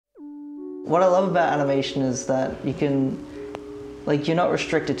What I love about animation is that you can, like, you're not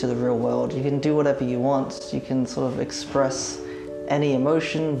restricted to the real world. You can do whatever you want. You can sort of express any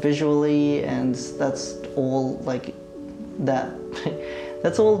emotion visually, and that's all, like, that.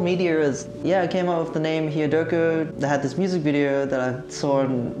 That's all media is. Yeah, I came up with the name Hyodoko. They had this music video that I saw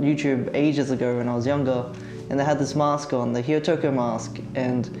on YouTube ages ago when I was younger, and they had this mask on, the Hyodoko mask,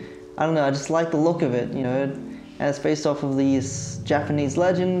 and I don't know, I just like the look of it, you know, and it's based off of this Japanese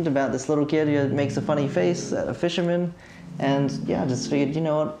legend about this little kid who makes a funny face at a fisherman, and yeah, I just figured, you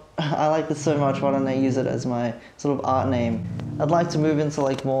know what, I like this so much, why don't I use it as my sort of art name. I'd like to move into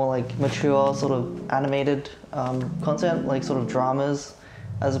like more like mature sort of animated content, like sort of dramas,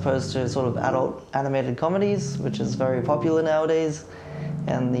 as opposed to sort of adult animated comedies, which is very popular nowadays.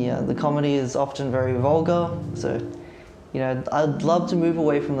 And the comedy is often very vulgar, so you know, I'd love to move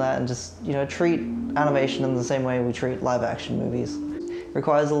away from that and just, you know, treat animation in the same way we treat live action movies. It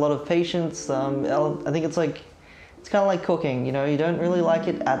requires a lot of patience. I think it's kind of like cooking, you know, you don't really like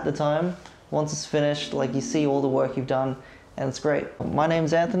it at the time. Once it's finished, like, you see all the work you've done, and it's great. My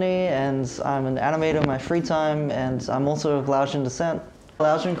name's Anthony, and I'm an animator in my free time, and I'm also of Laotian descent.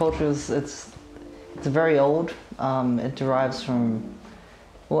 Laotian culture it's very old. It derives from,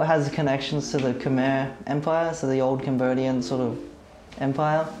 well, it has connections to the Khmer Empire, so the old Cambodian sort of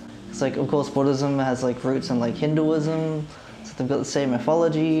empire. It's like, of course, Buddhism has like roots in like Hinduism, so they've got the same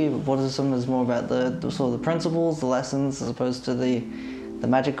mythology. Buddhism is more about the sort of the principles, the lessons, as opposed to the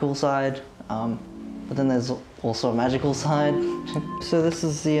magical side. But then there's also a magical side. So this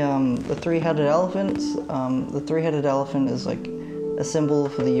is the three-headed elephant. The three-headed elephant is like a symbol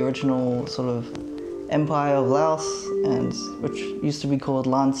for the original sort of empire of Laos, and which used to be called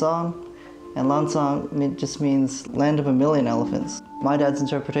Lan Sang. And Lan Sang just means land of a million elephants. My dad's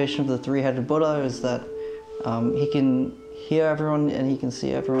interpretation of the three-headed Buddha is that he can hear everyone and he can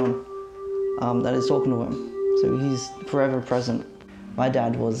see everyone that is talking to him. So he's forever present. My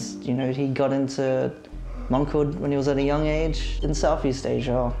dad was, you know, he got into monkhood when he was at a young age. In Southeast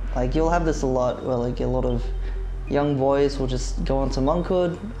Asia, like, you'll have this a lot, where like a lot of young boys will just go into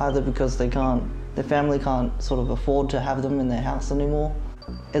monkhood, either because their family can't sort of afford to have them in their house anymore.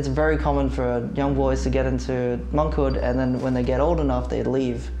 It's very common for young boys to get into monkhood, and then when they get old enough, they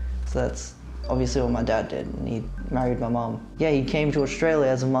leave. So that's obviously what my dad did, and he married my mom. Yeah, he came to Australia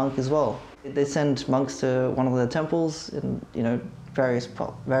as a monk as well. They send monks to one of their temples in, you know, various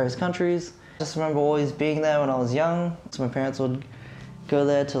countries. I just remember always being there when I was young, so my parents would go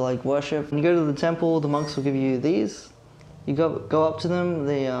there to like worship. When you go to the temple, the monks will give you these. You go up to them,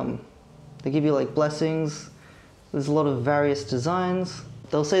 they give you like blessings. There's a lot of various designs.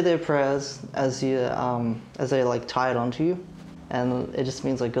 They'll say their prayers as they like tie it onto you, and it just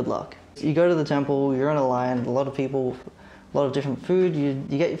means like good luck. You go to the temple, you're in a line, a lot of people, a lot of different food. You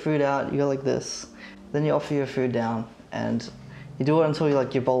get your food out, you go like this. Then you offer your food down, and you do it until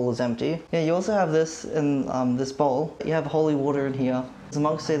your bowl is empty. Yeah, you also have this in this bowl. You have holy water in here. The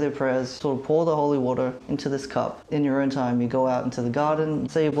monks say their prayers, sort of pour the holy water into this cup. In your own time, you go out into the garden,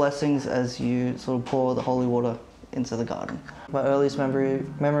 say your blessings as you sort of pour the holy water into the garden. My earliest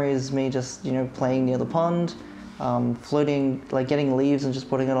memory is me just, you know, playing near the pond, floating, like getting leaves and just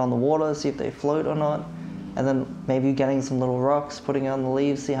putting it on the water, see if they float or not. And then maybe getting some little rocks, putting it on the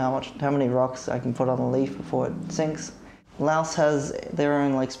leaves, see how many rocks I can put on the leaf before it sinks. Laos has their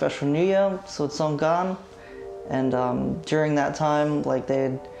own like special New Year, so it's Songkran, and during that time, like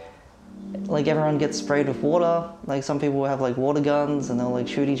everyone gets sprayed with water. Like, some people have like water guns, and they'll like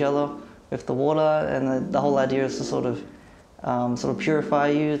shoot each other with the water, and the whole idea is to sort of purify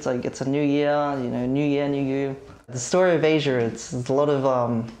you. It's like, it's a new year, you know, new year, new you. The story of Asia, it's a lot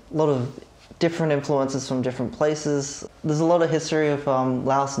of different influences from different places. There's a lot of history of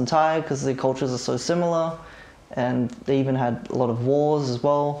Laos and Thai, because the cultures are so similar. And they even had a lot of wars as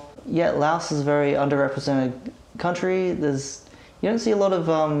well. Yet Laos is a very underrepresented country. You don't see a lot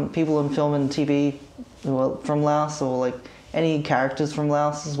of people in film and TV from Laos, or like any characters from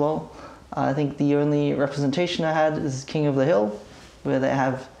Laos as well. I think the only representation I had is King of the Hill, where they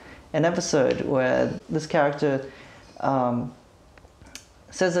have an episode where this character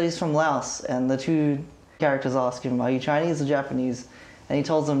says that he's from Laos, and the two characters ask him, "Are you Chinese or Japanese?" And he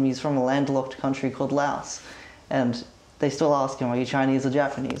tells them he's from a landlocked country called Laos. And they still ask him, "Are you Chinese or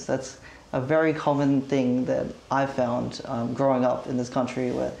Japanese?" That's a very common thing that I found growing up in this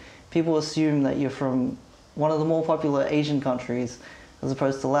country, where people assume that you're from one of the more popular Asian countries as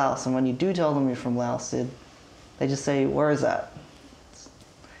opposed to Laos. And when you do tell them you're from Laos, they just say, "Where is that?"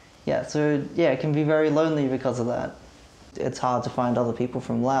 Yeah, so yeah, it can be very lonely because of that. It's hard to find other people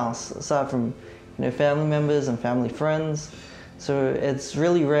from Laos, aside from, you know, family members and family friends. So it's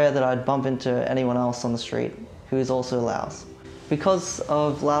really rare that I'd bump into anyone else on the street who is also Laos. Because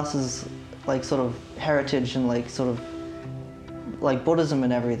of Laos's like sort of heritage and like sort of like Buddhism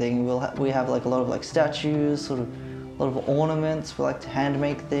and everything, we have like a lot of like statues, sort of a lot of ornaments. We like to hand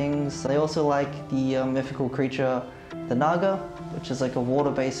make things. They also like the mythical creature, the Naga, which is like a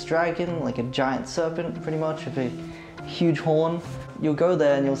water-based dragon, like a giant serpent pretty much with a huge horn. You'll go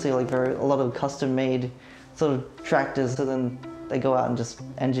there and you'll see like a lot of custom-made sort of tractors, so then they go out and just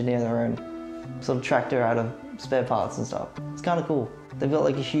engineer their own sort of tractor out of spare parts and stuff. It's kind of cool. They've got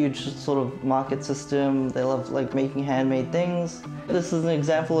like a huge sort of market system. They love like making handmade things. This is an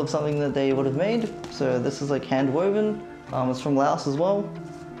example of something that they would have made. So this is like hand woven. It's from Laos as well.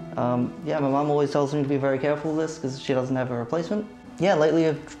 Yeah, my mum always tells me to be very careful with this because she doesn't have a replacement. Yeah, lately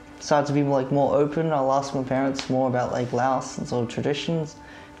I've started to be like more open. I'll ask my parents more about like Laos and sort of traditions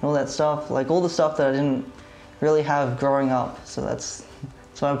and all that stuff. Like all the stuff that I didn't really have growing up. So that's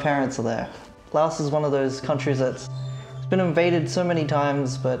why my parents are there. Laos is one of those countries that's been invaded so many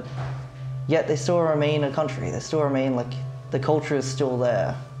times, but yet they still remain a country. They still remain like, the culture is still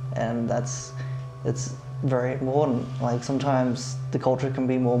there, and it's very important. Like sometimes the culture can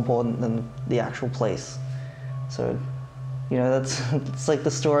be more important than the actual place. So, you know, it's like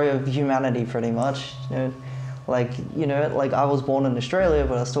the story of humanity pretty much. Like I was born in Australia,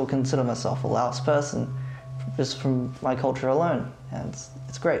 but I still consider myself a Laos person just from my culture alone, and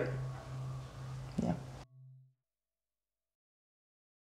it's great.